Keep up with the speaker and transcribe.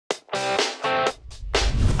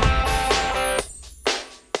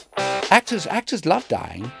Actors love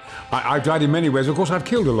dying. I've died in many ways. Of course, I've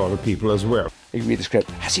killed a lot of people as well. You read the script,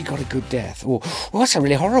 has he got a good death? Or, oh, that's a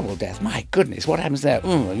really horrible death. My goodness, what happens there?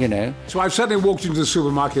 You know. So I've suddenly walked into the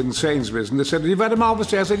supermarket in Sainsbury's and they said, you've had a marvellous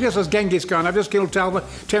day. I said, yes, that's Genghis Khan. I've just killed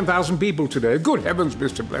 10,000 people today. Good heavens,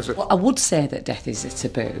 Mr. Blessed. Well, I would say that death is a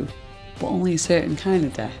taboo, but only a certain kind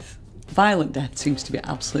of death. Violent death seems to be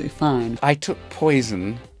absolutely fine. I took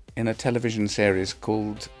poison in a television series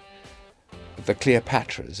called The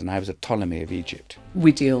Cleopatras, and I was a Ptolemy of Egypt.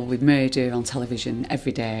 We deal with murder on television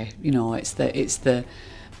every day. You know, it's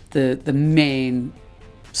the main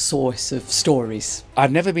source of stories.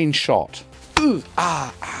 I've never been shot. Ooh,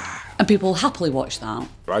 And people happily watch that.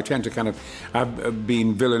 I tend to kind of have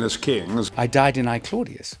been villainous kings. I died in I,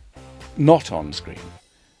 Claudius. Not on screen,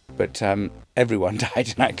 but everyone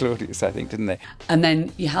died in I, Claudius, I think, didn't they? And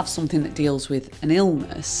then you have something that deals with an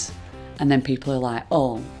illness, and then people are like,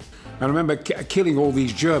 oh. I remember killing all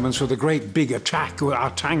these Germans for the great big attack, our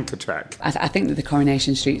tank attack. I think that the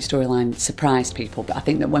Coronation Street storyline surprised people, but I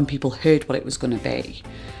think that when people heard what it was going to be,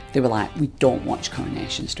 they were like, we don't watch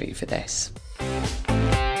Coronation Street for this.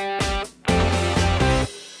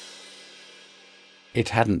 It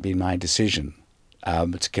hadn't been my decision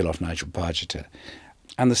to kill off Nigel Pargeter.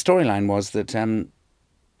 And the storyline was that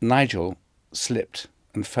Nigel slipped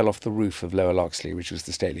and fell off the roof of Lower Loxley, which was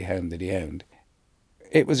the stately home that he owned.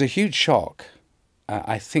 It was a huge shock,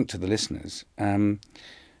 I think, to the listeners.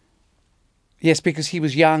 Yes, because he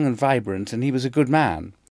was young and vibrant and he was a good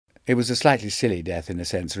man. It was a slightly silly death in a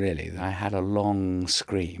sense, really. I had a long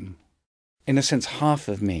scream. In a sense, half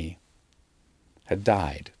of me had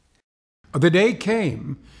died. The day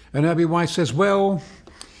came and Herbie Weiss says, well,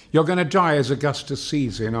 you're going to die as Augustus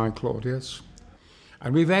Caesar in I, Claudius.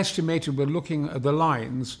 And we've estimated, we're looking at the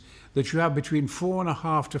lines, that you have between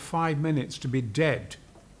 4.5 to 5 minutes to be dead.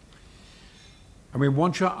 And we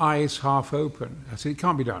want your eyes half open. I said, it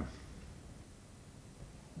can't be done.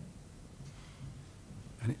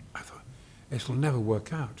 And I thought, this will never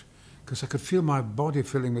work out, because I could feel my body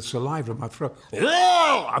filling with saliva in my throat.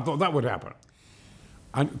 I thought that would happen.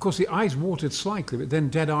 And of course the eyes watered slightly, but then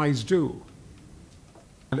dead eyes do.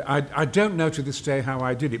 And I don't know to this day how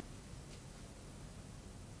I did it.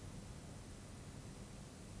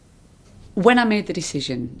 When I made the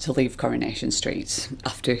decision to leave Coronation Street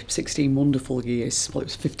after 16 wonderful years, well, it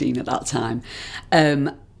was 15 at that time,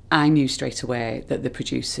 I knew straight away that the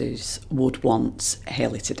producers would want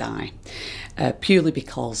Hayley to die, purely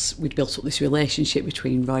because we'd built up this relationship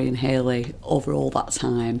between Roy and Hayley over all that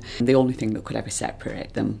time. The only thing that could ever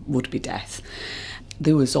separate them would be death.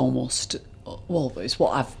 There was almost, well, it's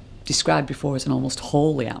what I've described before as an almost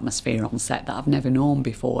holy atmosphere on set that I've never known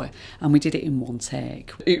before, and we did it in one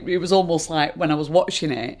take. It was almost like when I was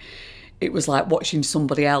watching it, it was like watching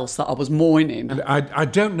somebody else that I was mourning. And I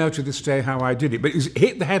don't know to this day how I did it, but it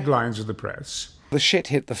hit the headlines of the press. The shit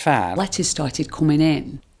hit the fan. Letters started coming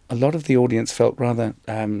in. A lot of the audience felt rather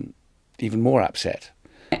even more upset.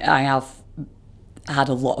 I have had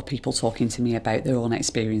a lot of people talking to me about their own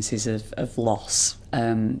experiences of loss,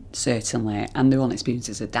 certainly, and their own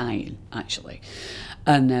experiences of dying, actually.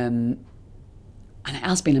 And it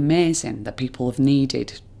has been amazing that people have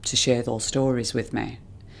needed to share those stories with me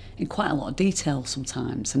in quite a lot of detail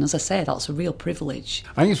sometimes. And as I say, that's a real privilege.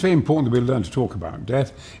 I think it's very important that we learn to talk about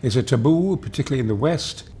death. It's a taboo, particularly in the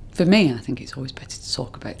West. For me, I think it's always better to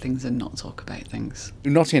talk about things than not talk about things.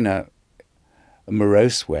 Not in a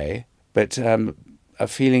morose way, but a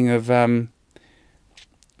feeling of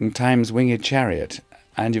time's winged chariot,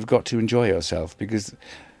 and you've got to enjoy yourself, because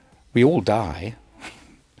we all die.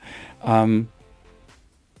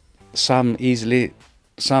 Some easily,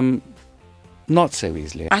 some not so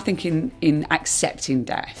easily. I think in accepting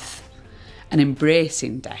death and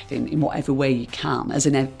embracing death in whatever way you can as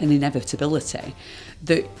an inevitability,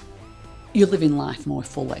 that you're living life more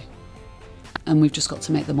fully. And we've just got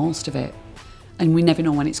to make the most of it. And we never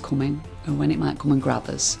know when it's coming or when it might come and grab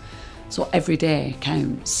us. So every day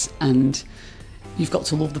counts, and you've got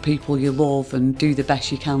to love the people you love and do the best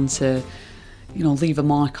you can to, you know, leave a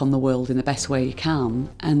mark on the world in the best way you can,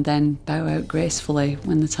 and then bow out gracefully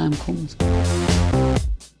when the time comes.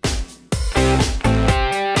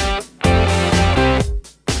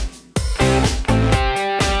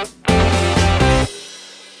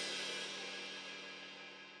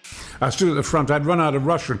 I stood at the front, I'd run out of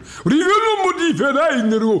Russian. And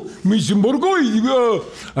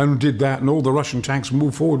did that, and all the Russian tanks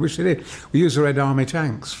moved forward, which they did. We used the Red Army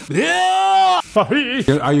tanks. Are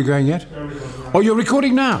you going yet? Oh, you're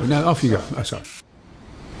recording now? No, off you go. Oh, sorry.